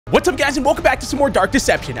What's up, guys, and welcome back to some more Dark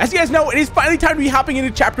Deception. As you guys know, it is finally time to be hopping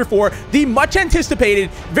into Chapter 4, the much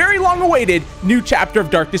anticipated, very long awaited new chapter of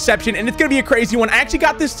Dark Deception, and it's going to be a crazy one. I actually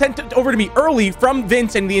got this sent over to me early from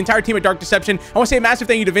Vince and the entire team at Dark Deception. I want to say a massive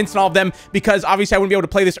thank you to Vince and all of them, because obviously I wouldn't be able to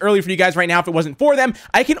play this early for you guys right now if it wasn't for them.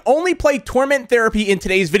 I can only play Torment Therapy in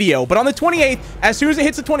today's video, but on the 28th, as soon as it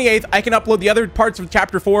hits the 28th, I can upload the other parts of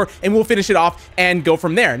Chapter 4, and we'll finish it off and go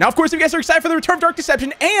from there. Now, of course, if you guys are excited for the return of Dark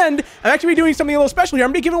Deception, and I'm actually doing something a little special here, I'm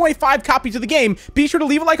going to be giving away 5 copies of the game. Be sure to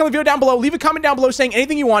leave a like on the video down below, leave a comment down below saying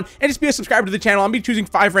anything you want, and just be a subscriber to the channel. I'll be choosing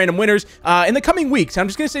 5 random winners in the coming weeks. I'm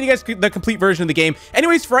just going to send you guys the complete version of the game.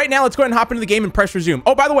 Anyways, for right now, let's go ahead and hop into the game and press resume.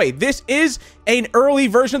 Oh, by the way, this is an early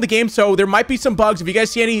version of the game, so there might be some bugs. If you guys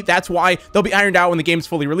see any, that's why. They'll be ironed out when the game's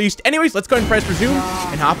fully released. Anyways, let's go ahead and press resume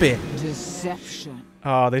and hop in. Deception.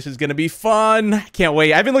 Oh, this is going to be fun. Can't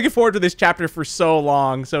wait. I've been looking forward to this chapter for so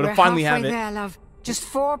long, so to finally have it. There, love. Just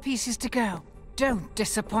 4 pieces to go. Don't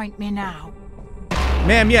disappoint me now.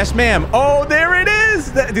 Ma'am, yes, ma'am. Oh, there it is.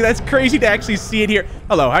 Dude, that's crazy to actually see it here.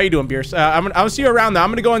 Hello, how you doing, Beers? I'll see you around, though. I'm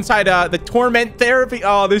going to go inside the Torment Therapy.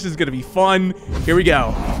 Oh, this is going to be fun. Here we go.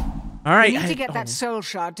 All right. We need to get that soul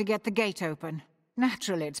shard to get the gate open.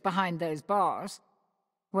 Naturally, it's behind those bars.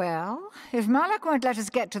 Well, if Malak won't let us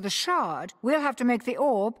get to the shard, we'll have to make the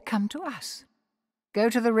orb come to us. Go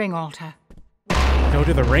to the ring altar. Go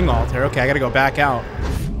to the ring altar. Okay, I got to go back out.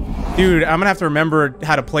 Dude, I'm going to have to remember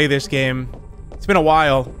how to play this game. It's been a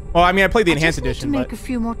while. Well, I mean, I played the enhanced edition, but... make a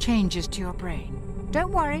few more changes to your brain.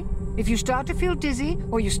 Don't worry. If you start to feel dizzy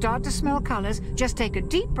or you start to smell colors, just take a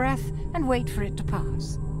deep breath and wait for it to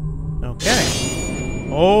pass. Okay.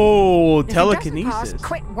 Oh, telekinesis. If it doesn't pass,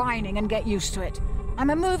 quit whining and get used to it. I'm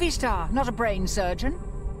a movie star, not a brain surgeon.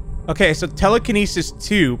 Okay, so telekinesis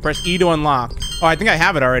 2. Press E to unlock. Oh, I think I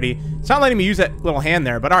have it already. It's not letting me use that little hand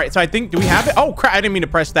there, but all right. So I think, do we have it? Oh, crap. I didn't mean to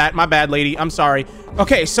press that. My bad, lady. I'm sorry.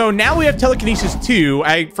 Okay, so now we have telekinesis 2.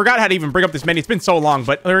 I forgot how to even bring up this menu. It's been so long,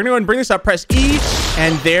 but we're going to go and bring this up. Press E,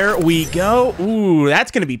 and there we go. Ooh,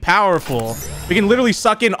 that's going to be powerful. We can literally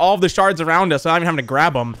suck in all of the shards around us without even having to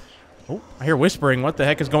grab them. Oh, I hear whispering. What the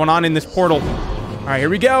heck is going on in this portal? All right, here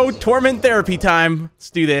we go. Torment therapy time.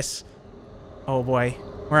 Let's do this. Oh, boy.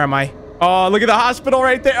 Where am I? Oh, look at the hospital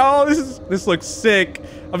right there. Oh, this looks sick.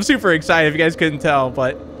 I'm super excited if you guys couldn't tell,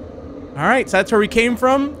 but all right, so that's where we came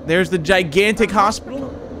from. There's the gigantic hospital.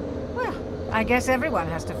 Well, I guess everyone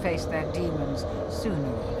has to face their demons sooner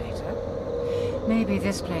or later. Maybe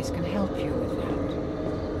this place can help you with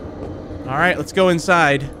that. All right, let's go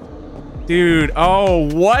inside. Dude,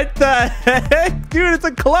 oh, what the heck? Dude, it's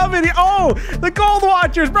a club in here. Oh, the Gold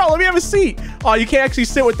Watchers. Bro, let me have a seat. Oh, you can't actually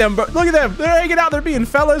sit with them, but look at them. They're hanging out. They're being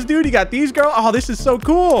fellas, dude. You got these girls. Oh, this is so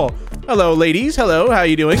cool. Hello, ladies. Hello, how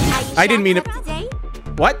you doing? I didn't mean to...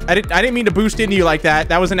 What? I didn't mean to boost into you like that.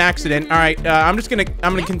 That was an accident. All right, I'm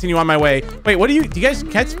gonna continue on my way. Wait, what do you guys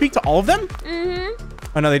can't speak to all of them?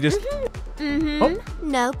 Oh, no, they just... Oh.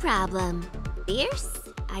 No problem. Fierce?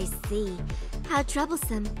 I see. How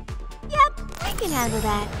troublesome. Yep, we can handle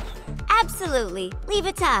that. Absolutely. Leave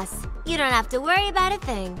it to us. You don't have to worry about a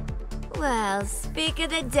thing. Well, speak of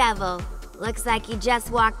the devil. Looks like he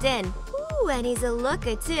just walked in. Ooh, and he's a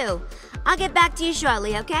looker, too. I'll get back to you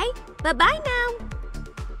shortly, okay? Bye-bye now.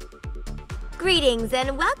 Greetings,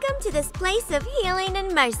 and welcome to this place of healing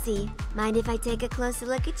and mercy. Mind if I take a closer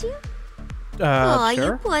look at you? Aw, sure.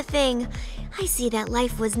 You poor thing. I see that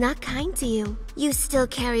life was not kind to you. You still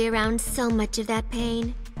carry around so much of that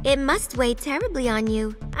pain. It must weigh terribly on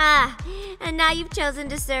you. Ah, and now you've chosen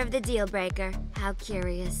to serve the deal breaker. How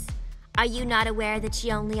curious. Are you not aware that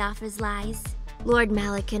she only offers lies? Lord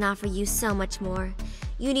Malak can offer you so much more.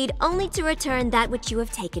 You need only to return that which you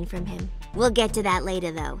have taken from him. We'll get to that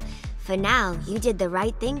later, though. For now, you did the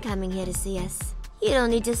right thing coming here to see us. You don't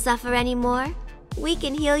need to suffer anymore. We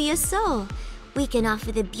can heal your soul. We can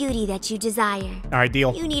offer the beauty that you desire. All right,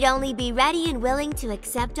 deal. You need only be ready and willing to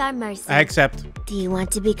accept our mercy. I accept. Do you want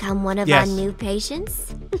to become one of our new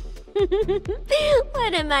patients?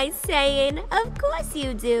 What am I saying? Of course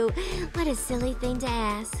you do. What a silly thing to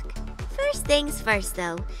ask. First things first,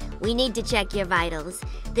 though. We need to check your vitals.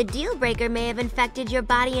 The deal breaker may have infected your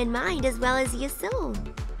body and mind as well as your soul.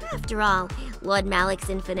 After all, Lord Malak's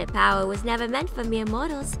infinite power was never meant for mere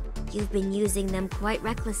mortals. You've been using them quite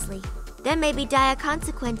recklessly. There may be dire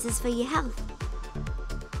consequences for your health.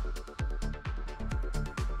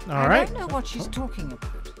 All right. I don't know what she's talking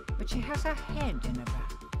about, but she has her head in her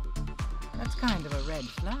back. That's kind of a red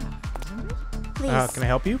flag, isn't it? Please, can I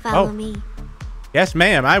help you? Follow me. Yes,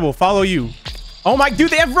 ma'am. I will follow you. Oh my,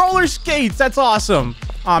 dude, they have roller skates. That's awesome.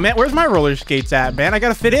 Oh man, where's my roller skates at, man? I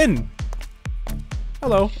gotta fit in.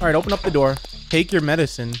 Hello. All right, open up the door. Take your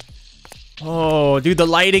medicine. Oh, dude, the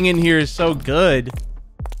lighting in here is so good.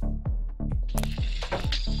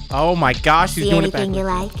 Oh my gosh, she's doing it backwards. Anything you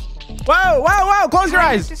like? Whoa, whoa, whoa! Close your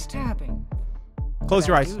eyes. Disturbing. Close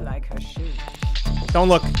your eyes. I do like her shoes. Don't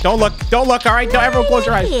look. Don't look. Don't look. All right, don't everyone close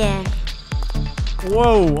your eyes. Here.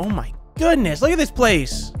 Whoa! Oh my goodness! Look at this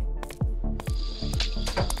place.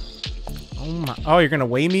 Oh my! Oh, you're gonna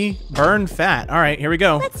weigh me? Burn fat. All right, here we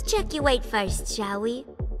go. Let's check your weight first, shall we?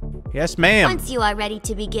 Yes, ma'am. Once you are ready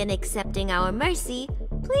to begin accepting our mercy,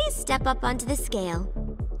 please step up onto the scale.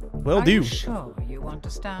 Will Are do. you sure you want to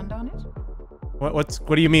stand on it?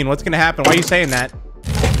 What do you mean? What's gonna happen? Why are you saying that?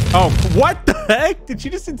 Oh, what the heck? Did she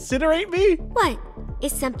just incinerate me? What?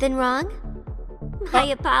 Is something wrong? My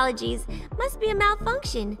apologies. Must be a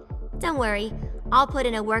malfunction. Don't worry. I'll put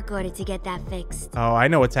in a work order to get that fixed. Oh, I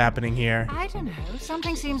know what's happening here. I don't know.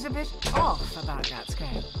 Something seems a bit off about that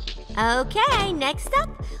scale. Okay, next up,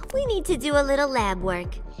 we need to do a little lab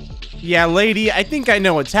work. Yeah, lady, I think I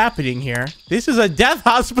know what's happening here. This is a death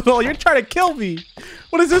hospital. You're trying to kill me.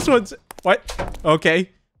 What is this one? What? Okay.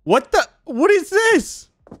 What is this?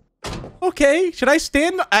 Okay, should I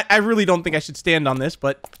stand? I really don't think I should stand on this,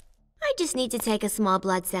 but... I just need to take a small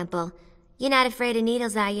blood sample. You're not afraid of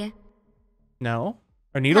needles, are you? No.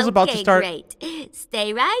 Are needles about to start? Great.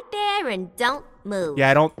 Stay right there and don't move. Yeah,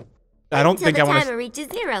 I don't think I want to... Until the timer reaches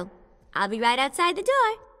 0. I'll be right outside the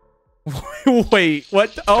door. Wait,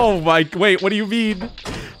 what? Oh my, wait, what do you mean?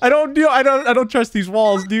 I don't trust these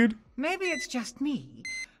walls, dude. Maybe it's just me,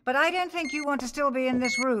 but I don't think you want to still be in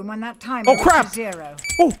this room when that timer Oh crap! reaches 0.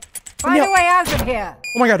 Oh, Find a way out of here.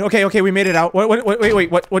 Oh my god, okay, we made it out. Wait,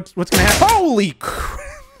 what's gonna happen? Holy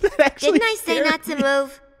crap! Didn't I say not to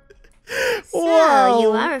move? Whoa. So, you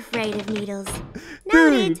are afraid of needles.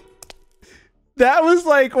 Noted. Dude, that was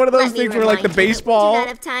like one of those things where like the baseball... We do not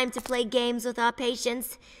have time to play games with our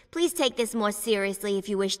patients. Please take this more seriously if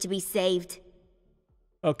you wish to be saved.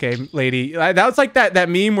 Okay, lady. That was like that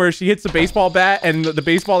meme where she hits the baseball bat and the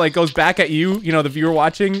baseball like goes back at you, the viewer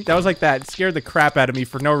watching. That was like that. It scared the crap out of me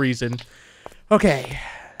for no reason. Okay.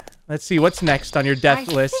 Let's see what's next on your death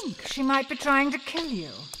list. I think she might be trying to kill you.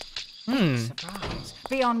 Surprise.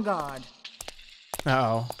 Be on guard.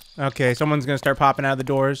 Uh-oh. Okay, someone's gonna start popping out of the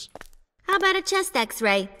doors. How about a chest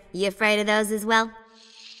x-ray? You afraid of those as well?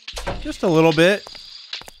 Just a little bit.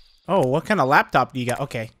 Oh, what kind of laptop do you got?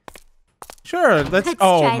 Okay. Sure, let's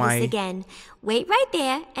try this again. Wait right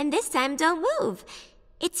there, and this time don't move.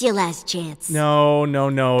 It's your last chance.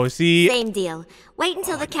 No. See? Same deal. Wait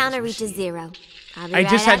until the counter reaches 0. I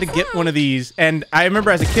just had to get one of these, and I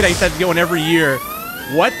remember as a kid I used to have to get one every year.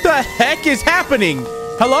 What the heck is happening?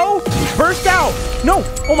 Hello? Burst out! No!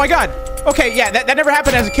 Oh my god! Okay, yeah, that never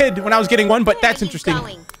happened as a kid when I was getting one, but that's interesting.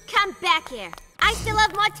 Come back here. I still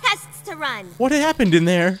have more tests to run. What had happened in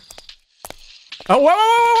there? Oh,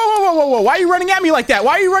 whoa. Why are you running at me like that?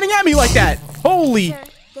 Why are you running at me like that? Holy. Sir,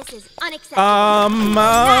 this is unacceptable.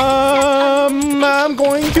 I'm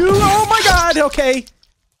going to... Oh my god, okay.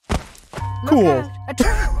 Cool.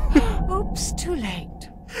 Oops, too late.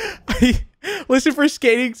 Listen for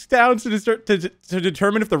skating sounds to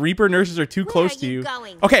determine if the Reaper nurses are too close to you.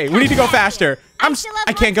 Okay, we need to go faster.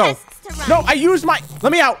 I can't go. No, I used my...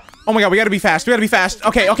 Let me out. Oh my god, we gotta be fast.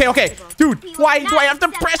 Okay. Dude, why do I have to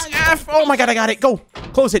press F? Oh my god, I got it. Go.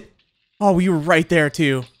 Close it. Oh, you were right there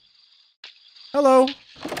too. Hello.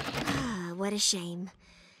 What a shame.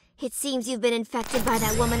 It seems you've been infected by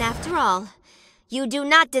that woman after all. You do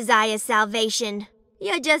not desire salvation.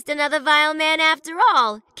 You're just another vile man after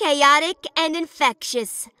all. Chaotic and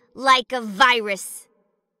infectious. Like a virus.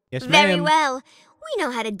 Yes, ma'am. Very well. We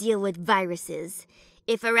know how to deal with viruses.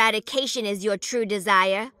 If eradication is your true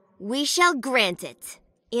desire, we shall grant it.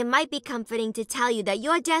 It might be comforting to tell you that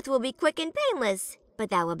your death will be quick and painless,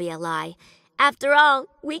 but that will be a lie. After all,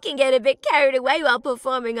 we can get a bit carried away while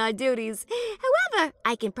performing our duties. However,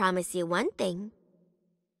 I can promise you one thing.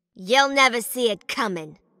 You'll never see it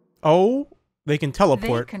coming. Oh, they can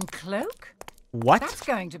teleport. They can cloak? What? That's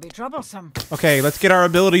going to be troublesome. Okay, let's get our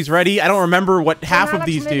abilities ready. I don't remember what half of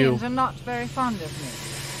these do. Are not very fond of me.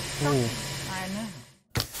 Ooh. I know.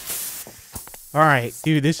 All right,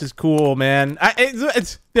 dude, this is cool, man.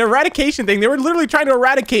 It's the eradication thing. They were literally trying to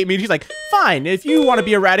eradicate me. And she's like, fine, if you want to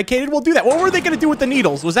be eradicated, we'll do that. What were they going to do with the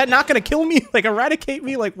needles? Was that not going to kill me? Like, eradicate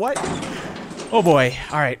me? Like, what? Oh, boy.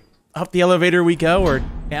 All right, up the elevator we go, or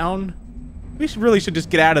down? We really should just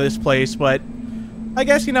get out of this place, but I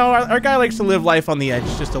guess, our guy likes to live life on the edge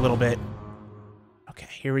just a little bit. Okay,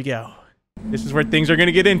 here we go. This is where things are going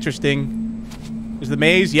to get interesting. Is the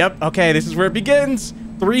maze? Yep. Okay, this is where it begins.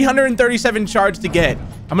 337 shards to get.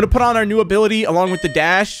 I'm going to put on our new ability along with the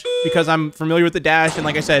dash because I'm familiar with the dash. And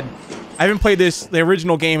like I said, I haven't played the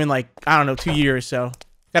original game in like, I don't know, 2 years, so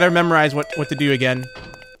gotta memorize what to do again.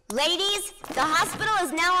 Ladies, the hospital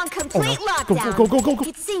is now on complete lockdown. Go.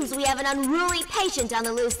 It seems we have an unruly patient on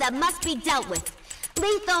the loose that must be dealt with.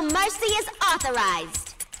 Lethal mercy is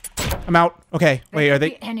authorized. I'm out. Okay, wait, are they?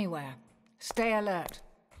 Be anywhere. Stay alert.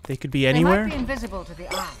 They could be anywhere? They might be invisible to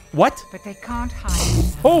the eye. What? But they can't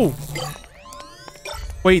hide. Oh!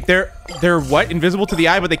 Wait, they're what? Invisible to the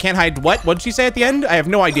eye, but they can't hide what? What did she say at the end? I have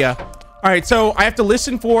no idea. All right, so I have to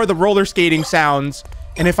listen for the roller skating sounds,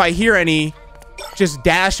 and if I hear any, just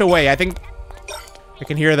dash away. I think I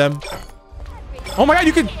can hear them. Oh my god,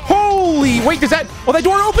 you can... Holy... Wait, does that... Oh, that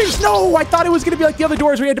door opens? No, I thought it was going to be like the other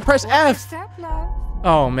doors where you had to press F.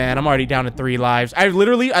 Oh man, I'm already down to 3 lives. I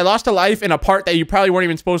lost a life in a part that you probably weren't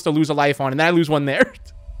even supposed to lose a life on, and then I lose one there.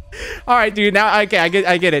 All right, dude. Now, okay,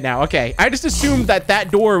 I get it now. Okay, I just assumed that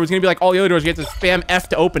door was gonna be like all the other doors. You have to spam F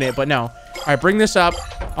to open it, but no. All right, bring this up.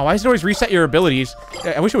 Oh, why does it always reset your abilities?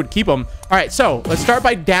 I wish it would keep them. All right, so let's start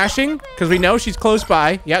by dashing because we know she's close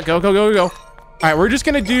by. Yeah, go. All right, we're just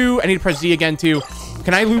gonna do. I need to press Z again too.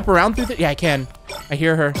 Can I loop around through yeah, I can. I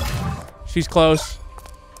hear her. She's close.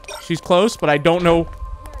 She's close, but I don't know.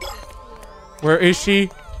 Where is she?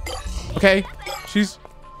 Okay,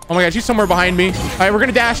 oh my god, she's somewhere behind me. All right, we're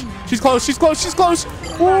gonna dash. She's close.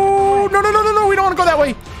 Oh, no. We don't want to go that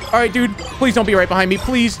way. All right, dude, please don't be right behind me.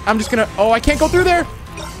 Please, I'm just gonna... Oh, I can't go through there.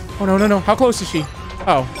 Oh, no. How close is she?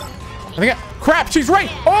 Oh, crap, she's right.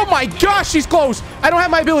 Oh my gosh, she's close. I don't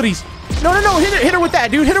have my abilities. No. Hit her with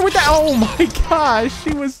that, dude. Hit her with that. Oh my gosh,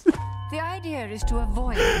 she was... The idea is to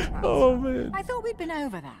avoid the trouble. Oh, man. I thought we'd been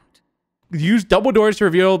over that. Use double doors to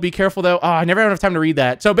reveal. Be careful, though. Oh, I never had enough time to read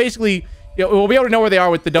that. So basically, we'll be able to know where they are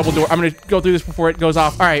with the double door. I'm going to go through this before it goes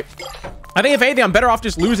off. All right. I think if anything, I'm better off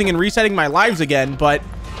just losing and resetting my lives again. But,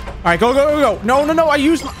 all right, go. No. I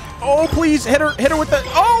used my... Oh, please, hit her with the...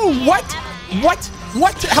 Oh, what?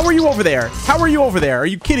 How are you over there? Are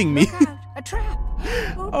you kidding me? A trap.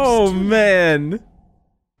 Oh, man.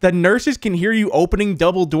 The nurses can hear you opening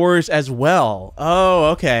double doors as well. Oh,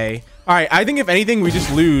 okay. All right, I think if anything, we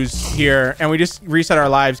just lose here and we just reset our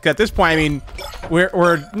lives. Because at this point, I mean,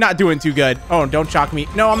 we're not doing too good. Oh, don't shock me.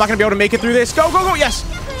 No, I'm not going to be able to make it through this. Go. Yes.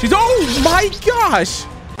 She's... Oh, my gosh.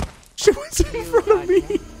 She was in front of me.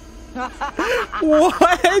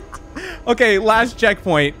 What? Okay, last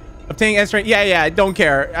checkpoint. Obtaining S rank. Yeah, I don't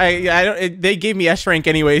care. I don't... They gave me S rank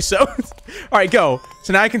anyway, so... All right, go.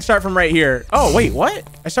 So now I can start from right here. Oh, wait, what?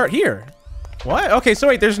 I start here. What? Okay, so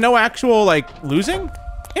wait, there's no actual, like, losing?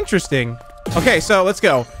 Interesting. Okay, so let's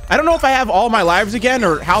go. I don't know if I have all my lives again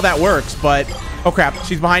or how that works, but... Oh, crap.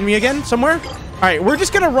 She's behind me again somewhere? All right, we're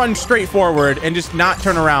just going to run straight forward and just not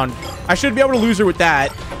turn around. I should be able to lose her with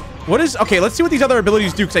that. What is... Okay, let's see what these other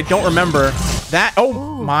abilities do because I don't remember. That... Oh,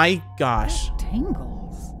 my gosh.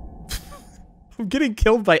 Tingles. I'm getting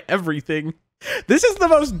killed by everything. This is the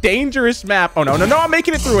most dangerous map. Oh, no. I'm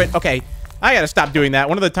making it through it. Okay. I gotta stop doing that.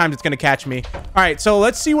 One of the times it's gonna catch me. All right, so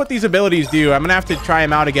let's see what these abilities do. I'm gonna have to try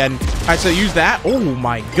them out again. All right, so use that. Oh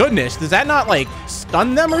my goodness. Does that not like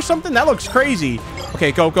stun them or something? That looks crazy.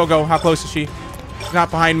 Okay, go. How close is she? She's not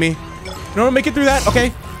behind me. No, make it through that.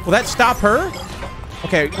 Okay. Will that stop her?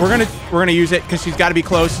 Okay, we're gonna use it because she's gotta be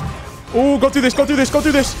close. Oh, go through this.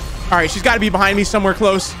 All right, she's gotta be behind me somewhere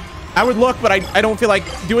close. I would look, but I don't feel like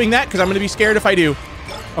doing that because I'm gonna be scared if I do.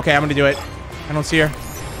 Okay, I'm gonna do it. I don't see her.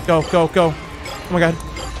 Go. Oh my god.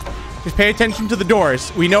 Just pay attention to the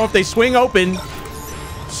doors. We know if they swing open,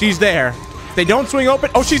 she's there. If they don't swing open...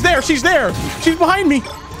 Oh, she's there. She's behind me.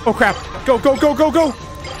 Oh, crap. Go. All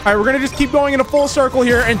right, we're going to just keep going in a full circle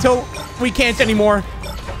here until we can't anymore.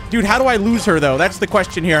 Dude, how do I lose her, though? That's the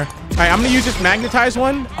question here. All right, I'm going to use this magnetized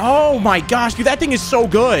one. Oh, my gosh. Dude, that thing is so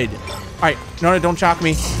good. All right. No, don't shock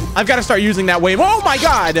me. I've got to start using that wave. Oh, my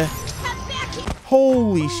god.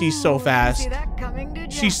 Holy, she's so fast.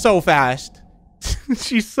 She's so fast.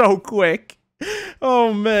 She's so quick.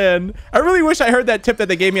 Oh, man. I really wish I heard that tip that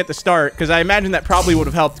they gave me at the start, because I imagine that probably would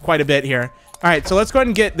have helped quite a bit here. All right, so let's go ahead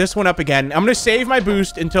and get this one up again. I'm going to save my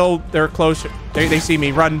boost until they're close. They see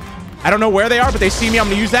me. Run. I don't know where they are, but they see me. I'm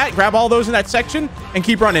going to use that. Grab all those in that section and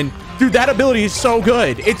keep running. Dude, that ability is so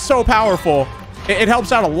good. It's so powerful. It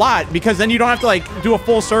helps out a lot, because then you don't have to, like, do a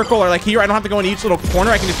full circle or, like, here. I don't have to go in each little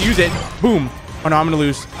corner. I can just use it. Boom. Oh, no, I'm going to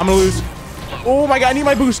lose. Oh, my God. I need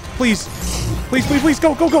my boost. Please.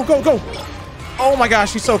 Go. Oh, my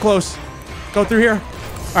gosh. She's so close. Go through here.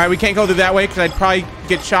 All right. We can't go through that way because I'd probably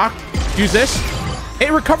get shocked. Use this. It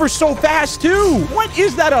recovers so fast, too. What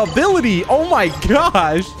is that ability? Oh, my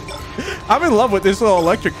gosh. I'm in love with this little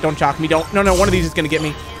electric. Don't shock me. Don't. No. One of these is going to get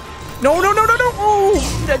me. No.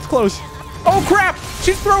 Oh, that's close. Oh, crap.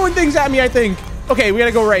 She's throwing things at me, I think. Okay. We got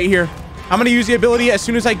to go right here. I'm gonna use the ability as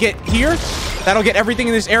soon as I get here. That'll get everything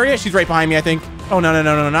in this area. She's right behind me, I think. Oh, no, no,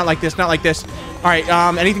 no, no, not like this, not like this. All right,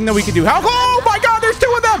 anything that we can do. Oh my God, there's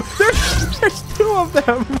 2 of them. There's 2 of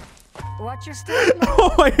them. Watch your step.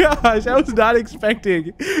 Oh my gosh, I was not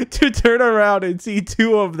expecting to turn around and see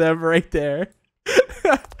 2 of them right there.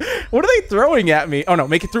 What are they throwing at me? Oh no,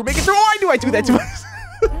 make it through, make it through. Why do I do that to myself?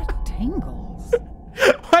 That tingles.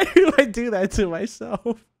 Why do I do that to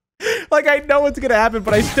myself? Like, I know what's gonna happen,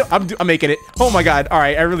 but I'm making it. Oh my God. All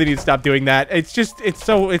right, I really need to stop doing that. It's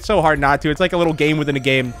so hard not to. It's like a little game within a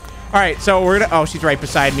game. All right, so we're gonna, oh, she's right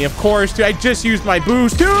beside me. Of course, dude, I just used my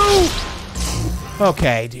boost too.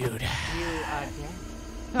 Okay, dude.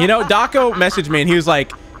 You know, Daco messaged me and he was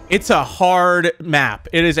like, it's a hard map.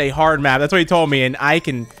 It is a hard map. That's what he told me, and I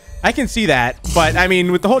can see that. But I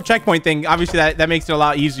mean, with the whole checkpoint thing, obviously that makes it a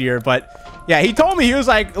lot easier. But yeah, he told me, he was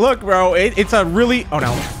like, look, bro, it's a really, oh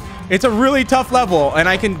no, it's a really tough level, and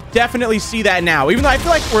I can definitely see that now. Even though I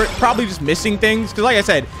feel like we're probably just missing things, because like I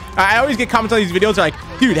said, I always get comments on these videos like,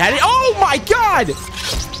 dude, oh my God.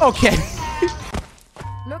 Okay.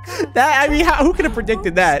 That, I mean, who could have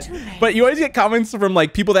predicted that? But you always get comments from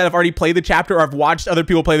like people that have already played the chapter or have watched other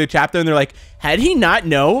people play the chapter, and they're like, had he not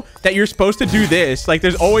know that you're supposed to do this? Like,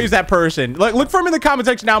 there's always that person. Like, look for him in the comment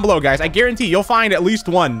section down below, guys. I guarantee you'll find at least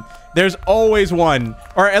one. There's always one,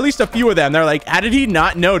 or at least a few of them. They're like, how did he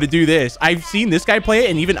not know to do this? I've seen this guy play it,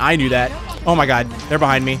 and even I knew that. Oh my God, they're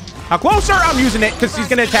behind me. How closer? I'm using it because he's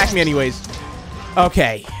gonna attack me anyways.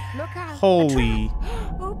 Okay. Holy.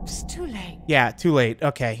 Oops, too late. Yeah, too late.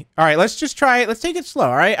 Okay. All right, let's just try it. Let's take it slow.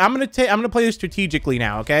 All right, I'm gonna play this strategically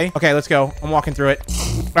now. Okay. Okay, let's go. I'm walking through it.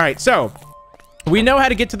 All right, so we know how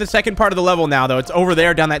to get to the second part of the level now, though. It's over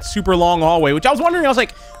there down that super long hallway, which I was wondering. I was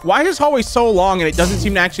like, why is this hallway so long and it doesn't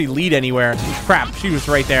seem to actually lead anywhere? Crap, she was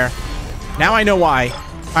right there. Now I know why.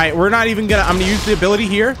 All right, we're not even gonna, I'm gonna use the ability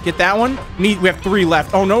here. Get that one. We have 3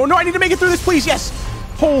 left. Oh no, no, I need to make it through this, please. Yes.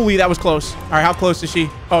 Holy, that was close. All right, how close is she?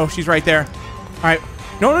 Oh, she's right there. All right.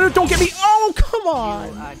 No, no, no, don't get me. Oh, come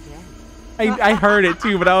on. I heard it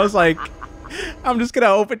too, but I was like, I'm just gonna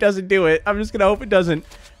hope it doesn't do it. I'm just gonna hope it doesn't.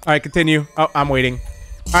 All right, continue. Oh, I'm waiting.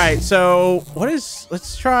 All right, so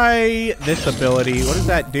let's try this ability. What does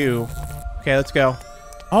that do? Okay, let's go.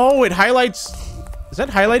 Oh, it highlights. Is that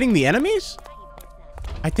highlighting the enemies?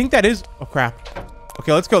 I think that is. Oh, crap.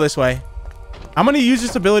 Okay, let's go this way. I'm going to use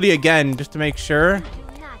this ability again just to make sure.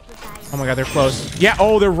 Oh, my God, they're close. Yeah,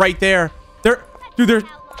 oh, they're right there. They're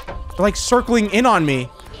like circling in on me.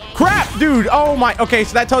 Crap, dude. Oh, my. Okay,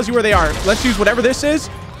 so that tells you where they are. Let's use whatever this is.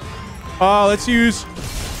 Let's use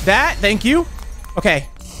that. Thank you. Okay.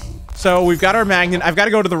 So we've got our magnet. I've got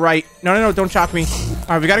to go to the right. No, no, no. Don't shock me. All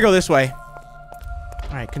right, we got to go this way.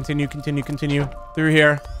 All right, continue through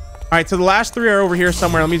here. All right, so the last 3 are over here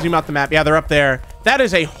somewhere. Let me zoom out the map. Yeah, they're up there. That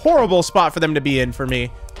is a horrible spot for them to be in for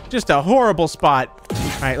me. Just a horrible spot.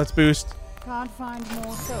 All right, let's boost. Can't find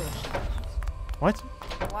more soul shards. What?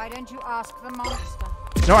 Why don't you ask the monster?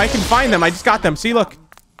 No, I can find them. I just got them. See, look.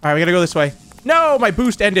 All right, we got to go this way. No, my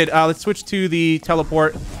boost ended. Let's switch to the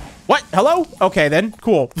teleport. What? Hello? Okay, then.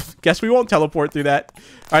 Cool. Guess we won't teleport through that. All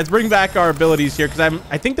right, let's bring back our abilities here because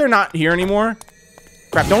I think they're not here anymore.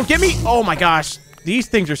 Crap, don't get me. Oh, my gosh. These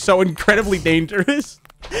things are so incredibly dangerous.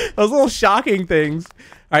 Those little shocking things.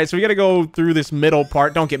 All right, so we got to go through this middle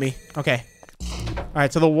part. Don't get me. Okay. All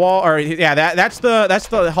right, so the wall, or yeah, that's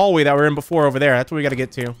the hallway that we're in before over there. That's what we got to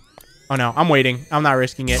get to. Oh, no, I'm waiting. I'm not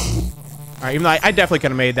risking it. All right, even though I definitely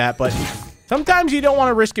could have made that, but sometimes you don't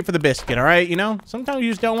want to risk it for the biscuit, all right? You know, sometimes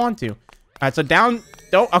you just don't want to. All right, so down.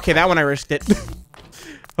 Don't. Okay, that one I risked it.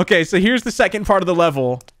 Okay, so here's the second part of the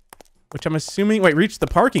level, which I'm assuming. Wait, reach the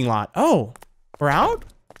parking lot. Oh. We're out?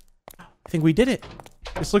 I think we did it.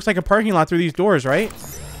 This looks like a parking lot through these doors, right?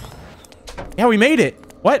 Yeah, we made it.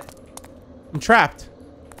 What? I'm trapped.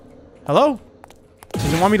 Hello?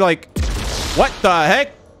 Does it want me to like... What the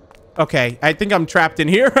heck? Okay, I think I'm trapped in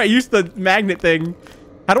here. I used the magnet thing.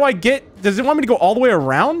 How do I get... Does it want me to go all the way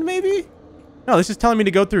around, maybe? No, this is telling me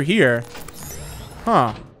to go through here.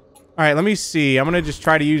 Huh. All right, let me see. I'm going to just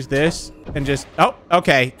try to use this and just... Oh,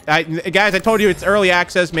 okay. Guys, I told you it's early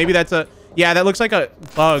access. Maybe that's a... Yeah, that looks like a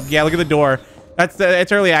bug. Yeah, look at the door.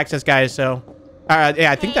 It's early access, guys. So, yeah,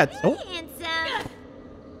 I think that's. Oh,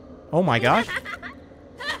 oh my gosh.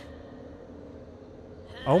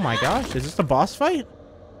 Oh my gosh, is this a boss fight?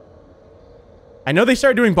 I know they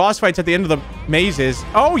started doing boss fights at the end of the mazes.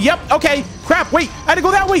 Oh, yep. Okay. Crap. Wait, I had to go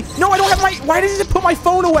that way. No, I don't have my. Why does it put my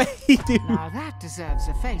phone away, dude? Now that deserves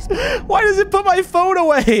a face. Why does it put my phone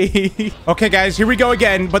away? Okay, guys, here we go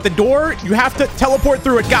again. But the door, you have to teleport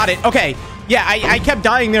through it. Got it. Okay. Yeah, I kept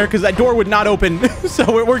dying there because that door would not open.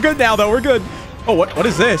 So we're good now, though. We're good. Oh, what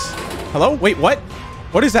is this? Hello? Wait, what?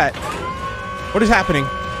 What is that? What is happening?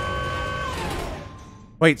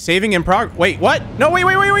 Wait, saving in progress. Wait, what? No, wait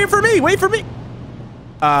for me. Wait for me.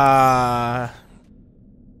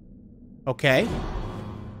 Okay.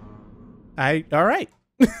 All right.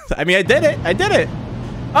 I mean, I did it.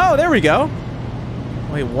 Oh, there we go.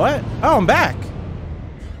 Wait, what? Oh, I'm back.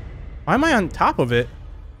 Why am I on top of it?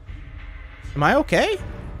 Am I okay?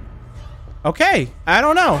 Okay. I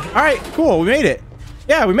don't know. All right, cool. We made it.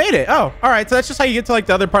 Yeah, we made it. Oh, all right. So that's just how you get to like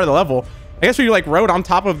the other part of the level. I guess we like rode on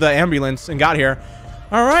top of the ambulance and got here.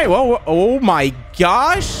 All right. Well, oh my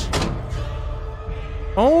gosh.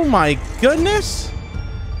 Oh my goodness.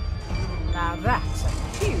 Now that's a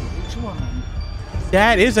huge woman.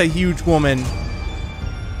 That is a huge woman.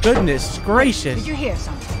 Goodness gracious. Did you hear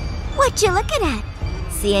something? What you looking at?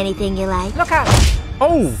 See anything you like? Look out.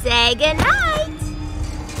 Oh. Say goodnight.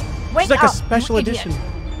 Wake It's like up, a special you edition. idiot.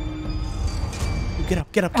 Get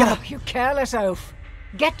up, get up, get up. You careless oaf.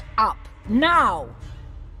 Get up now.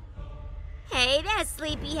 Hey there,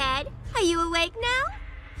 sleepyhead. Are you awake now?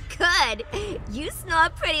 Good. You snore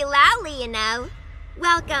pretty loudly, you know.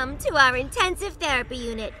 Welcome to our intensive therapy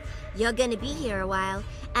unit. You're gonna be here a while,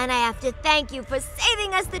 and I have to thank you for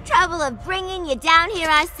saving us the trouble of bringing you down here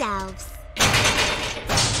ourselves.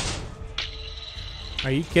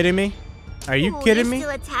 Are you kidding me? Are you kidding me?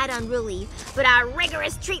 You're still a tad unruly, but our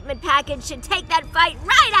rigorous treatment package should take that fight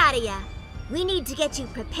right out of you. We need to get you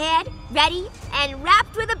prepared, ready, and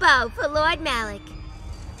wrapped with a bow for Lord Malak.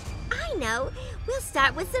 I know. We'll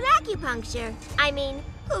start with some acupuncture. I mean,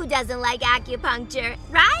 who doesn't like acupuncture,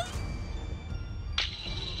 right?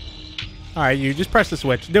 All right, you just press the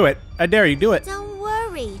switch. Do it. I dare you. Do it. Don't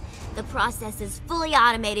worry. The process is fully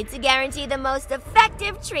automated to guarantee the most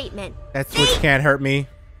effective treatment. That switch can't hurt me.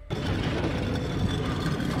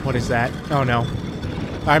 What is that? Oh, no.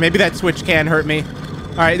 All right, maybe that switch can hurt me.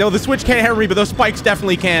 All right, no, the switch can't hurt me, but those spikes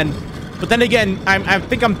definitely can. But then again, I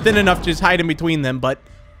think I'm thin enough to just hide in between them, but...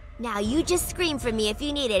 Now you just scream for me if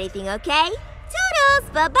you need anything, okay? Toodles!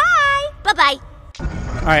 Bye-bye! Bye-bye!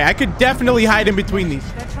 All right, I could definitely hide in between these.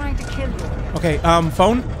 They're trying to kill you. Okay,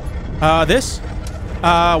 phone? This?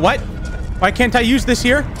 What? Why can't I use this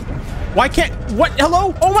here? Why can't... What?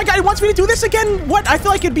 Hello? Oh my god, he wants me to do this again? What? I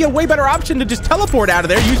feel like it'd be a way better option to just teleport out of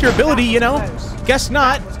there. Use your ability, you know? Guess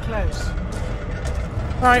not. That was close.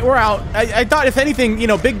 All right, we're out. I thought if anything, you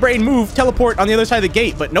know, big brain move, teleport on the other side of the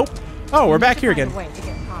gate, but nope. Oh, we're back here again. Find a way to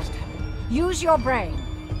get past her. Use your brain.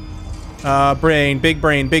 Brain, big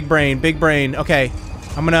brain, big brain, big brain. Okay,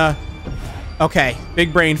 I'm gonna... Okay,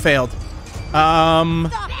 big brain failed.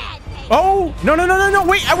 Oh, no,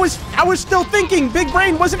 wait, I was still thinking. Big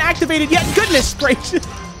brain wasn't activated yet. Goodness gracious.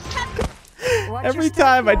 Every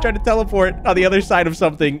time I try to teleport on the other side of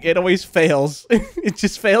something, it always fails. It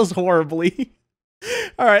just fails horribly.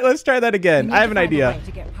 All right, let's try that again. I have an idea.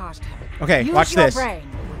 Okay, watch this.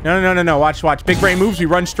 No. Watch. Big brain moves. We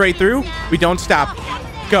run straight through. We don't stop.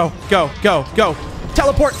 Go.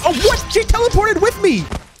 Teleport. Oh, what? She teleported with me.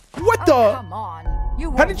 What the? Come on.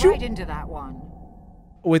 You How did you? Right into that one.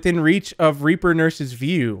 Within reach of Reaper Nurse's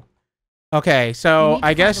view. Okay, so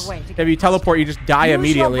I guess if you teleport, you just die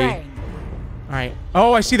immediately. All right.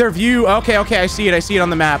 Oh, I see their view. Okay, I see it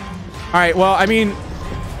on the map. All right. Well, I mean,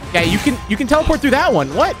 yeah, you can teleport through that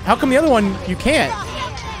one. What? How come the other one you can't?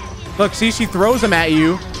 Look, see, she throws them at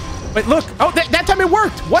you. But look, oh, that time it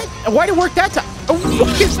worked. What? Why did it work that time?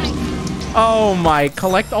 Oh my!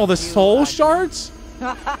 Collect all the soul shards.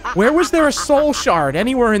 Where was there a soul shard?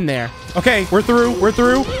 Anywhere in there? Okay, we're through.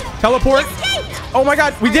 Teleport. Oh my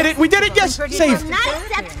god, we did it. Yes, save. Not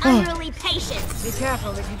accept unruly patience. Be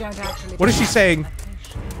careful that you don't actually. What is she saying?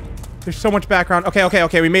 There's so much background.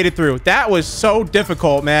 Okay, we made it through. That was so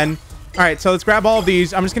difficult, man. All right, so let's grab all of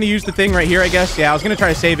these. I'm just gonna use the thing right here, I guess. Yeah, I was gonna try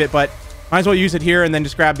to save it, but might as well use it here and then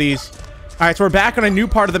just grab these. All right, so we're back on a new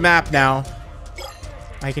part of the map now.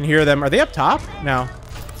 I can hear them. Are they up top? No.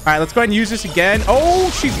 All right, let's go ahead and use this again. Oh,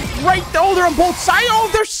 she's right. Oh, they're on both sides. Oh,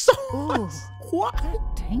 they're so... What?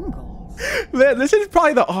 Tingles. Man, this is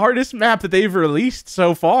probably the hardest map that they've released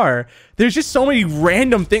so far. There's just so many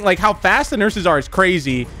random things. Like how fast the nurses are is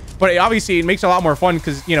crazy. But obviously, it makes it a lot more fun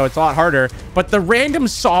because, you know, it's a lot harder. But the random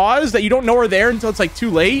saws that you don't know are there until it's like too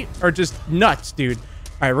late are just nuts, dude. All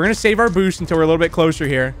right, we're going to save our boost until we're a little bit closer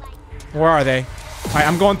here. Where are they? All right,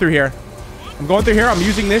 I'm going through here. I'm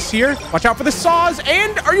using this here. Watch out for the saws.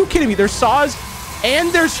 And are you kidding me? There's saws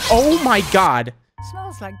and there's... Oh, my God.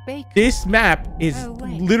 Smells like bacon. This map is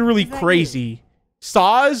literally crazy.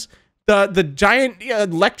 Saws, the giant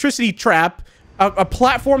electricity trap, a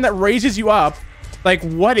platform that raises you up. Like,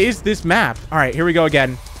 what is this map? All right, here we go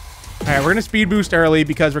again. All right, we're going to speed boost early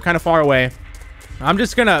because we're kind of far away. I'm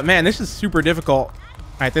just gonna, man, this is super difficult.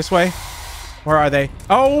 All right, this way. Where are they?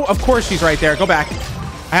 Oh, of course she's right there. Go back.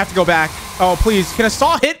 I have to go back. Oh, please. Can a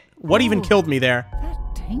saw hit? What even killed me there?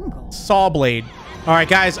 That tingle. Saw blade. All right,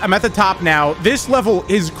 guys, I'm at the top now. This level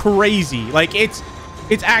is crazy. Like, it's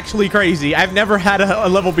actually crazy. I've never had a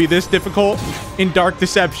level be this difficult in Dark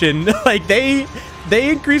Deception. Like, they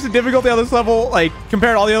increased the difficulty on this level, like,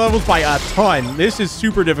 compared to all the other levels by a ton. This is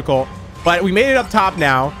super difficult. But we made it up top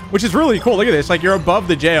now, which is really cool. Look at this. Like, you're above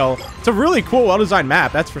the jail. It's a really cool, well-designed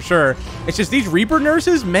map, that's for sure. It's just these Reaper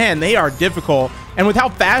nurses, man, they are difficult. And with how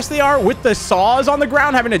fast they are, with the saws on the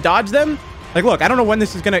ground, having to dodge them. Like, look, I don't know when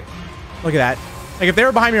this is going to... Look at that. Like, if they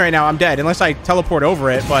were behind me right now, I'm dead. Unless I teleport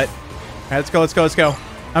over it, but... All right, let's go, let's go, let's go.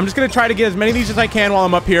 I'm just going to try to get as many of these as I can while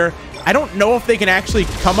I'm up here. I don't know if they can actually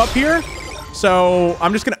come up here. So,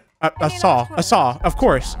 I'm just going to... A saw, of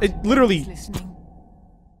course. It literally...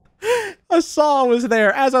 A saw was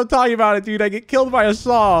there. As I'm talking about it, dude, I get killed by a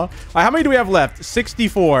saw. All right, how many do we have left?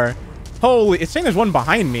 64. Holy, it's saying there's one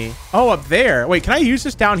behind me. Oh, up there. Wait, can I use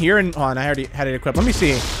this down here? And, oh, and I already had it equipped. Let me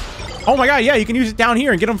see. Oh my God, yeah, you can use it down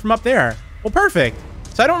here and get them from up there. Well, perfect.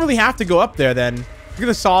 So I don't really have to go up there then. Look at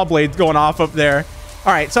the saw blades going off up there.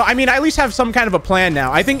 All right, so I mean, I at least have some kind of a plan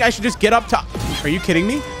now. I think I should just get up top. Are you kidding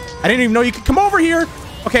me? I didn't even know you could come over here.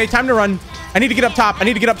 Okay, time to run. I need to get up top. I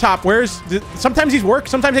need to get up top. Sometimes these work,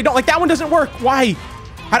 sometimes they don't. Like, that one doesn't work. Why?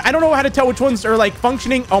 I don't know how to tell which ones are, like,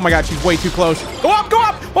 functioning. Oh, my God. She's way too close. Go up. Go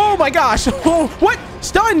up. Oh, my gosh. Oh, what?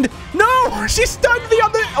 Stunned. No. She stunned me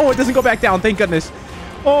on the... Oh, it doesn't go back down. Thank goodness.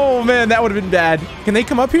 Oh, man. That would have been bad. Can they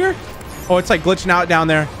come up here? Oh, it's, like, glitching out down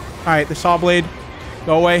there. All right. The saw blade.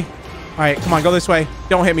 Go away. All right. Come on. Go this way.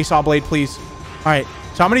 Don't hit me, saw blade, please. All right.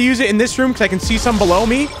 So I'm going to use it in this room because I can see some below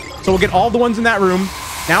me. So we'll get all the ones in that room.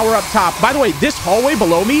 Now we're up top. By the way, this hallway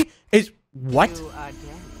below me is... What?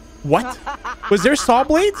 What? Was there saw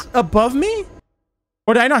blades above me?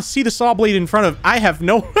 Or did I not see the saw blade in front of... I have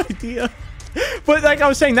no idea. But like I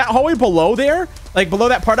was saying, that hallway below there, like below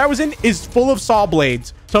that part I was in, is full of saw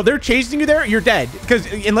blades. So if they're chasing you there, you're dead. Because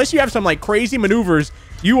unless you have some like crazy maneuvers,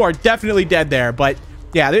 you are definitely dead there. But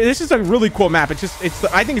yeah, this is a really cool map. It's just...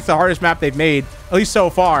 I think it's the hardest map they've made, at least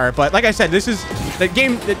so far. But like I said, this is... The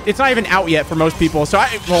game, it's not even out yet for most people. So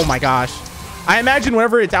oh my gosh. I imagine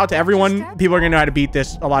whenever it's out to everyone, people are going to know how to beat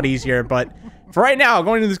this a lot easier. But for right now,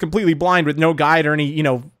 going into this completely blind with no guide or any, you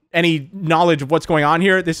know, any knowledge of what's going on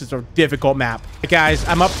here, this is a difficult map. Hey guys,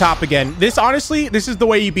 I'm up top again. This, honestly, this is the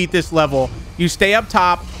way you beat this level. You stay up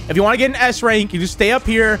top. If you want to get an S rank, you just stay up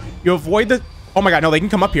here. You avoid the... Oh my God, no, they can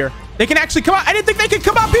come up here. They can actually come up. I didn't think they could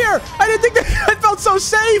come up here. I didn't think that... I felt so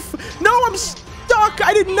safe. No, I'm stuck.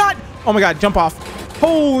 I did not... Oh my God, jump off.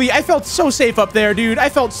 Holy, I felt so safe up there, dude. I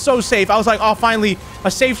felt so safe. I was like, oh, finally, a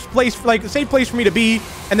safe place, like a safe place for me to be.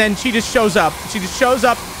 And then she just shows up. She just shows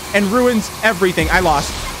up and ruins everything. I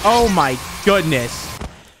lost. Oh my goodness.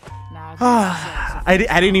 I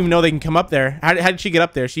didn't even know they can come up there. How did she get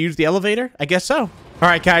up there? She used the elevator? I guess so. All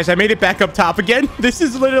right, guys, I made it back up top again. This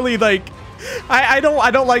is literally like, I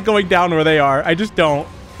don't like going down where they are. I just don't.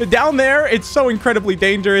 Down there, it's so incredibly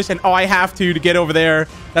dangerous, and oh, I have to get over there.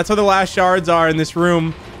 That's where the last shards are in this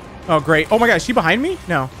room. Oh, great. Oh my God, is she behind me?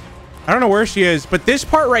 No. I don't know where she is, but this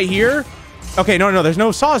part right here... Okay, no, there's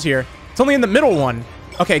no saws here. It's only in the middle one.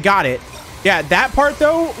 Okay, got it. Yeah, that part,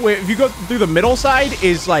 though, if you go through the middle side,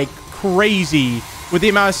 is, like, crazy with the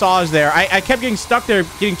amount of saws there. I kept getting stuck there,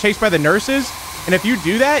 getting chased by the nurses, and if you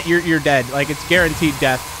do that, you're dead. Like, it's guaranteed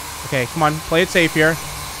death. Okay, come on, play it safe here.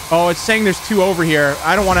 Oh, it's saying there's two over here.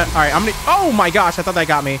 I don't want to... All right, I'm going to... Oh, my gosh. I thought that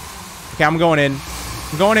got me. Okay, I'm going in.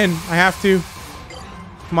 I'm going in. I have to.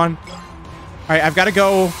 Come on. All right, I've got to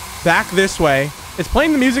go back this way. It's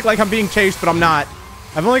playing the music like I'm being chased, but I'm not.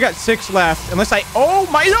 I've only got 6 left. Unless I... Oh,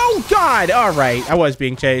 my... Oh, God. All right. I was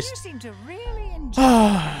being chased. You seem to really enjoy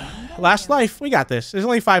Last life. We got this. There's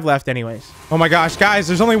only 5 left anyways. Oh, my gosh, guys.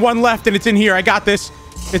 There's only 1 left, and it's in here. I got this.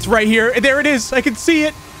 It's right here. There it is. I can see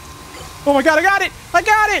it. Oh my God, I got it! I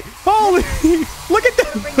got it! Holy, look at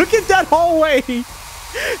that! Look at that hallway!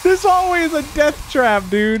 This hallway is a death trap,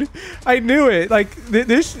 dude. I knew it. Like,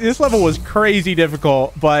 this level was crazy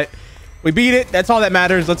difficult, but we beat it. That's all that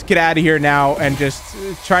matters. Let's get out of here now and just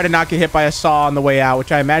try to not get hit by a saw on the way out,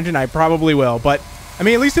 which I imagine I probably will. But, I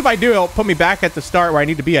mean, at least if I do, it'll put me back at the start where I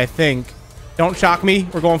need to be, I think. Don't shock me.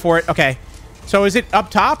 We're going for it. Okay. So is it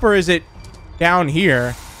up top or is it down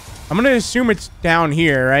here? I'm going to assume it's down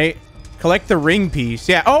here, right? Collect the ring piece.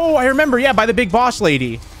 Yeah. Oh, I remember. Yeah, by the big boss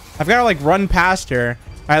lady. I've got to, like, run past her.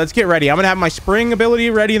 All right, let's get ready. I'm going to have my spring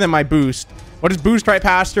ability ready and then my boost. We'll just boost right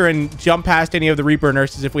past her and jump past any of the Reaper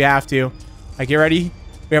nurses if we have to. All right, get ready.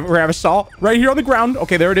 We have a saw right here on the ground.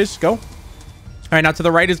 Okay, there it is. Go. All right, now to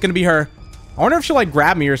the right is going to be her. I wonder if she'll like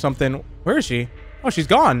grab me or something. Where is she? Oh, she's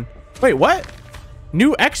gone. Wait, what?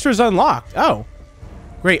 New extras unlocked. Oh,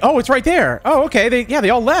 great. Oh, it's right there. Oh, okay. They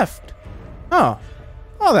all left. Oh,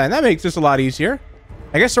 well then that makes this a lot easier.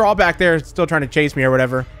 I guess they're all back there still trying to chase me or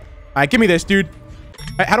whatever. All right, give me this, dude.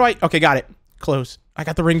 How do I? Okay, got it. Close. I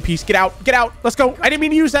got the ring piece. Get out. Get out. Let's go. I didn't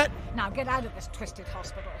mean to use that. Now get out of this twisted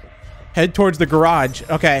hospital. Head towards the garage.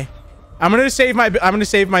 Okay. I'm gonna save my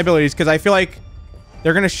abilities because I feel like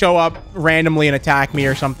they're gonna show up randomly and attack me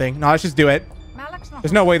or something. No, let's just do it. Malak's not.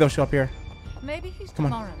 There's no way they'll show up here. Maybe he's Come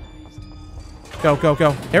on. demoralized. Go, go,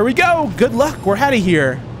 go. There we go. Good luck. We're out of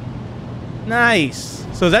here. Nice.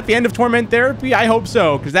 So is that the end of Torment Therapy? I hope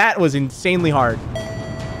so, because that was insanely hard.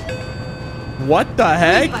 What the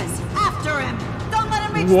heck? After him. Don't let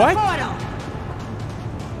him reach What? the portal.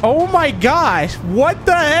 Oh my gosh. What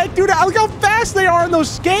the heck? Dude, look how fast they are on those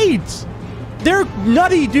skates. They're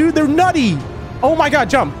nutty, dude. They're nutty. Oh my god,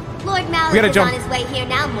 jump. Lord Malak gotta is jump. on his way here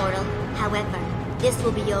now, mortal. However, this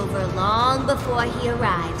will be over long before he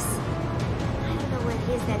arrives. I don't know what it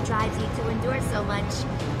is that drives you to endure so much,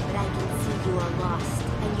 but I can see you are lost,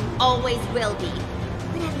 and you always will be.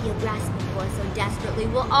 Whatever you're grasping for so desperately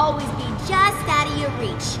will always be just out of your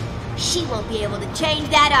reach. She won't be able to change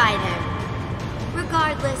that either.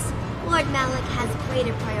 Regardless, Lord Malak has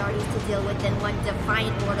greater priorities to deal with than one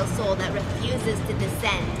defiant mortal soul that refuses to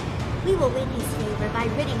descend. We will win his favor by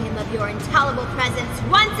ridding him of your intolerable presence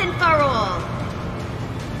once and for all.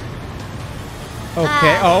 Okay.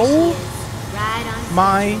 There Oh she is, right on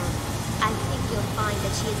my. schedule. I think you'll find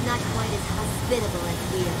that she is not quite as hospitable as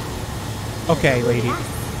we are. Okay, lady.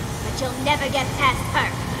 But you'll never get past her.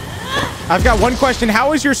 I've got one question.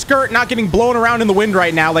 How is your skirt not getting blown around in the wind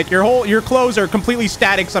right now? Like your clothes are completely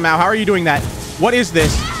static somehow. How are you doing that? What is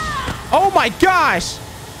this? Oh my gosh.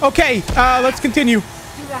 Okay, let's continue.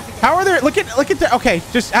 How are there? Look at the. Okay,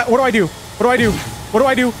 just what do I do? What do I do? What do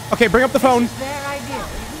I do? Okay, bring up the phone. Their idea,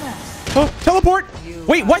 isn't it? Oh, teleport.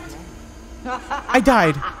 Wait, what? I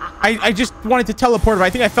died. I just wanted to teleport, but I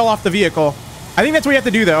think I fell off the vehicle. I think that's what you have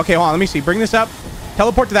to do, though. Okay, hold on. Let me see. Bring this up.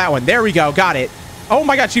 Teleport to that one. There we go. Got it. Oh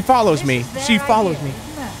my god, she follows me. She follows me.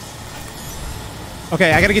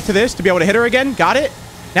 Okay, I gotta get to this to be able to hit her again. Got it.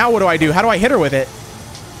 Now what do I do? How do I hit her with it?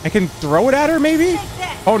 I can throw it at her, maybe?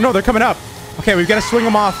 Oh no, they're coming up. Okay, we've got to swing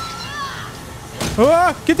them off.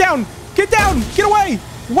 Get down! Get down! Get away!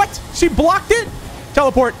 What? She blocked it?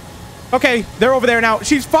 Teleport. Okay, they're over there now.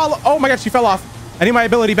 She's Oh my god, she fell off. I need my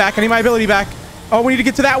ability back. I need my ability back. Oh, we need to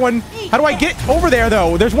get to that one. How do I get over there,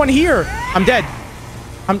 though? There's one here. I'm dead.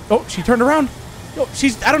 Oh, she turned around. Oh,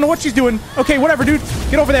 I don't know what she's doing. Okay, whatever, dude.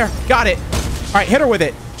 Get over there. Got it. All right, hit her with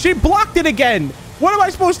it. She blocked it again. What am I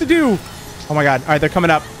supposed to do? Oh my god. All right, they're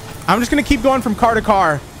coming up. I'm just going to keep going from car to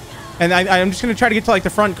car. And I'm just going to try to get to, like, the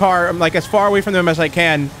front car. I'm, like, as far away from them as I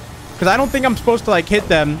can. Because I don't think I'm supposed to, like, hit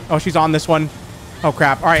them. Oh, she's on this one. Oh,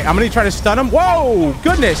 crap. All right, I'm going to try to stun them. Whoa!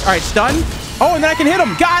 Goodness. All right, stun. Oh, and then I can hit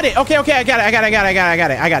them. Got it. Okay, I got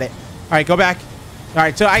it. All right, go back. All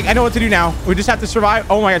right, so I know what to do now. We just have to survive.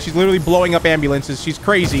 Oh, my God. She's literally blowing up ambulances. She's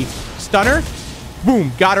crazy. Stunner.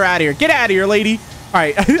 Boom. Got her out of here. Get out of here, lady. All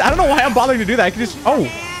right. I don't know why I'm bothering to do that. I can just... Oh,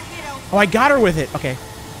 I got her with it. Okay.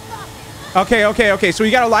 So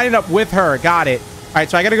you got to line it up with her. Got it. All right,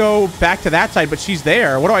 so I got to go back to that side, but she's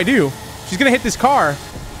there. What do I do? She's going to hit this car.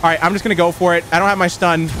 All right, I'm just going to go for it. I don't have my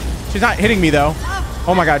stun. She's not hitting me, though.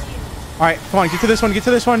 Oh, my God. All right, come on. Get to this one. Get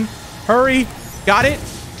to this one. Hurry. Got it.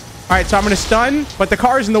 All right, so I'm going to stun, but the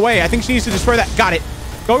car is in the way. I think she needs to destroy that. Got it.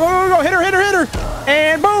 Go. Hit her.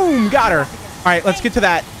 And boom. Got her. All right, let's get to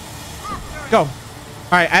that. Go. All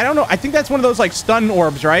right, I don't know. I think that's one of those, like, stun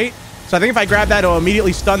orbs, right? So I think if I grab that, it'll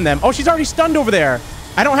immediately stun them. Oh, she's already stunned over there.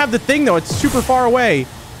 I don't have the thing, though. It's super far away.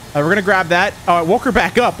 We're going to grab that. Oh, I woke her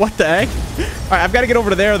back up. What the heck? All right, I've got to get over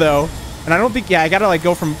to there, though. And I don't think... Yeah, I got to, like,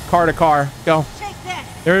 go from car to car. Go.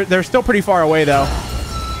 They're still pretty far away, though.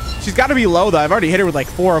 She's got to be low, though. I've already hit her with, like,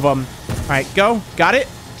 4 of them. All right, go. Got it.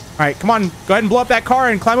 All right, come on. Go ahead and blow up that car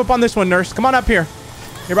and climb up on this one, nurse. Come on up here.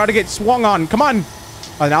 You're about to get swung on. Come on.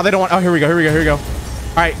 Oh, now they don't want... Oh, here we go.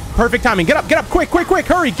 All right, perfect timing. Get up. Quick.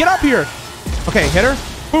 Hurry, get up here. Okay, hit her.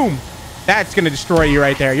 Boom. That's going to destroy you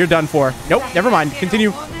right there. You're done for. Nope, never mind.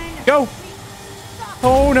 Continue. Go.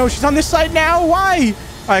 Oh, no, she's on this side now. Why?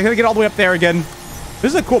 All right, I got to get all the way up there again.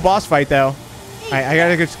 This is a cool boss fight, though. All right, I got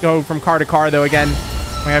to just go from car to car, though, again.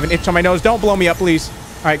 I have an itch on my nose. Don't blow me up, please.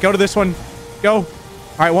 All right, go to this one. Go. All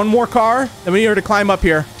right, one more car. Then we need her to climb up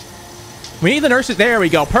here. We need the nurses. There we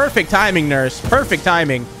go. Perfect timing, nurse. Perfect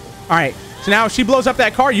timing. All right. So now if she blows up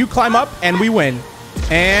that car, you climb up, and we win.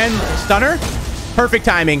 And stunner. Perfect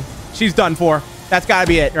timing. She's done for. That's got to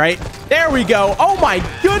be it, right? There we go. Oh, my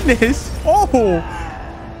goodness. Oh.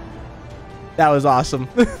 That was awesome.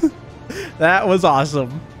 That was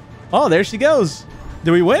awesome. Oh, there she goes.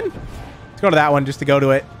 Did we win? Let's go to that one just to go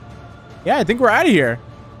to it. Yeah, I think we're out of here.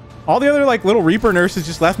 All the other like little Reaper nurses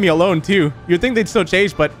just left me alone too. You'd think they'd still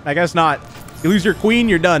chase, but I guess not. You lose your queen,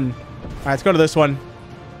 you're done. All right, let's go to this one.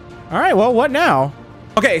 All right, well, what now?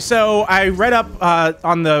 Okay, so I read up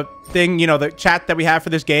on the thing, you know, the chat that we have for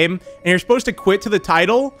this game, and you're supposed to quit to the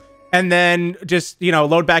title and then just, you know,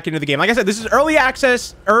 load back into the game. Like I said, this is early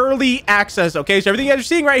access, okay? So everything you guys are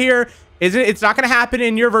seeing right here, it's not going to happen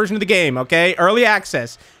in your version of the game, okay? Early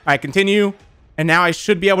access. All right, continue. And now I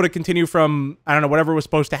should be able to continue from, I don't know, whatever was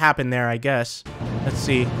supposed to happen there, I guess. Let's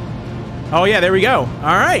see. Oh, yeah, there we go.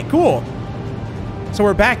 All right, cool. So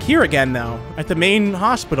we're back here again, though, at the main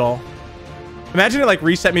hospital. Imagine it, like,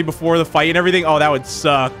 reset me before the fight and everything. Oh, that would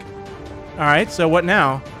suck. All right, so what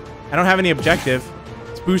now? I don't have any objective.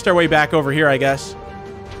 Let's boost our way back over here, I guess.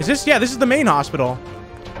 Is this? Yeah, this is the main hospital.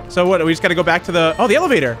 So what? We just got to go back to the... Oh, the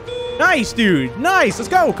elevator. Nice, dude. Nice. Let's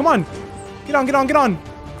go. Come on. Get on, get on, get on.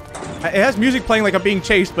 It has music playing like I'm being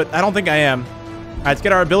chased, but I don't think I am. All right, let's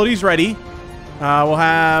get our abilities ready. We'll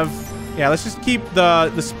have... Yeah, let's just keep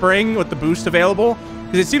the spring with the boost available.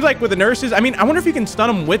 Because it seems like with the nurses... I mean, I wonder if you can stun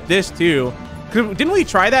them with this, too. Didn't we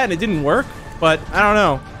try that and it didn't work? But I don't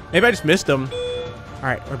know. Maybe I just missed them. All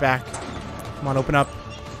right, we're back. Come on, open up.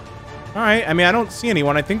 All right, I mean, I don't see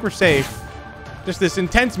anyone. I think we're safe. Just this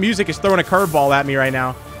intense music is throwing a curveball at me right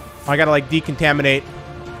now. Oh, I gotta, like, decontaminate.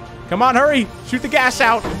 Come on, hurry. Shoot the gas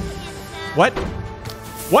out. What?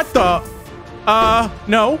 What the?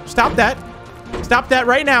 No. Stop that. Stop that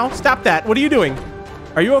right now. Stop that. What are you doing?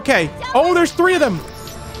 Are you okay? Oh, there's 3 of them.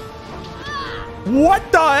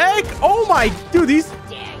 What the heck? Oh, my... Dude, these...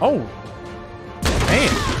 Oh. Man.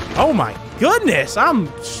 Oh, my goodness.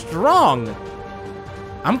 I'm strong.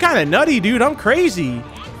 I'm kind of nutty, dude. I'm crazy.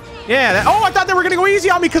 Yeah. Oh, I thought they were going to go easy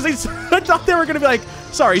on me because I thought they were going to be like,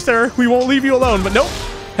 sorry, sir. We won't leave you alone. But nope.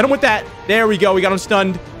 Hit him with that. There we go. We got him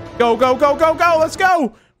stunned. Go, go, go, go, go. Let's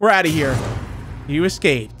go. We're out of here. You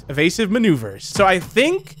escaped. Evasive maneuvers. So I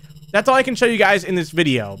think that's all I can show you guys in this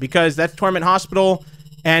video because that's Torment Hospital.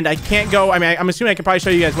 And I can't go. I mean, I'm assuming I can probably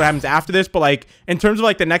show you guys what happens after this. But like in terms of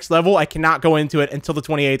like the next level, I cannot go into it until the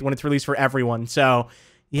 28th when it's released for everyone. So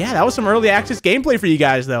yeah, that was some early access gameplay for you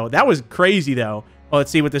guys, though. That was crazy, though. Well,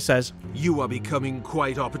 let's see what this says. You are becoming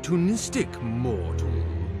quite opportunistic, mortal.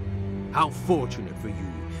 How fortunate for you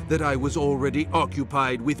that I was already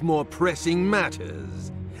occupied with more pressing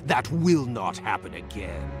matters. That will not happen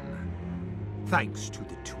again. Thanks to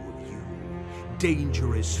the two of you,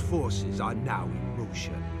 dangerous forces are now in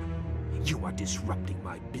motion. You are disrupting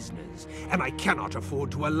my business, and I cannot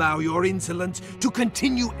afford to allow your insolence to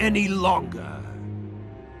continue any longer.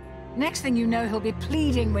 Next thing you know, he'll be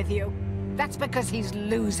pleading with you. That's because he's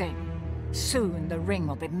losing. Soon the ring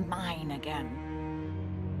will be mine again.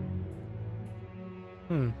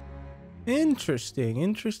 Interesting,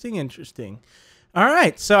 interesting, interesting. All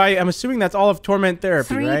right, so I'm assuming that's all of Torment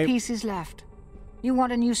Therapy, right? 3 pieces left. You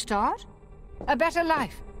want a new start? A better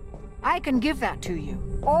life? I can give that to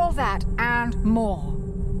you. All that and more.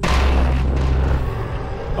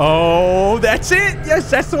 Oh, that's it. Yes,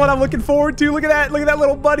 that's the one I'm looking forward to. Look at that. Look at that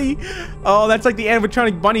little bunny. Oh, that's like the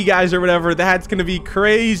animatronic bunny guys or whatever. That's going to be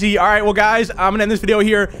crazy. All right, well, guys, I'm going to end this video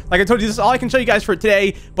here. Like I told you, this is all I can show you guys for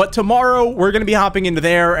today. But tomorrow, we're going to be hopping into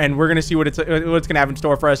there, and we're going to see what's going to have in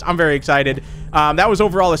store for us. I'm very excited. That was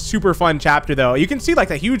overall a super fun chapter, though. You can see, like,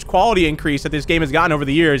 the huge quality increase that this game has gotten over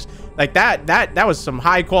the years. Like, that was some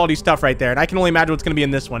high-quality stuff right there. And I can only imagine what's going to be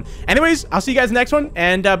in this one. Anyways, I'll see you guys in the next one.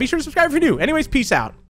 And be sure to subscribe if you're new. Anyways, peace out.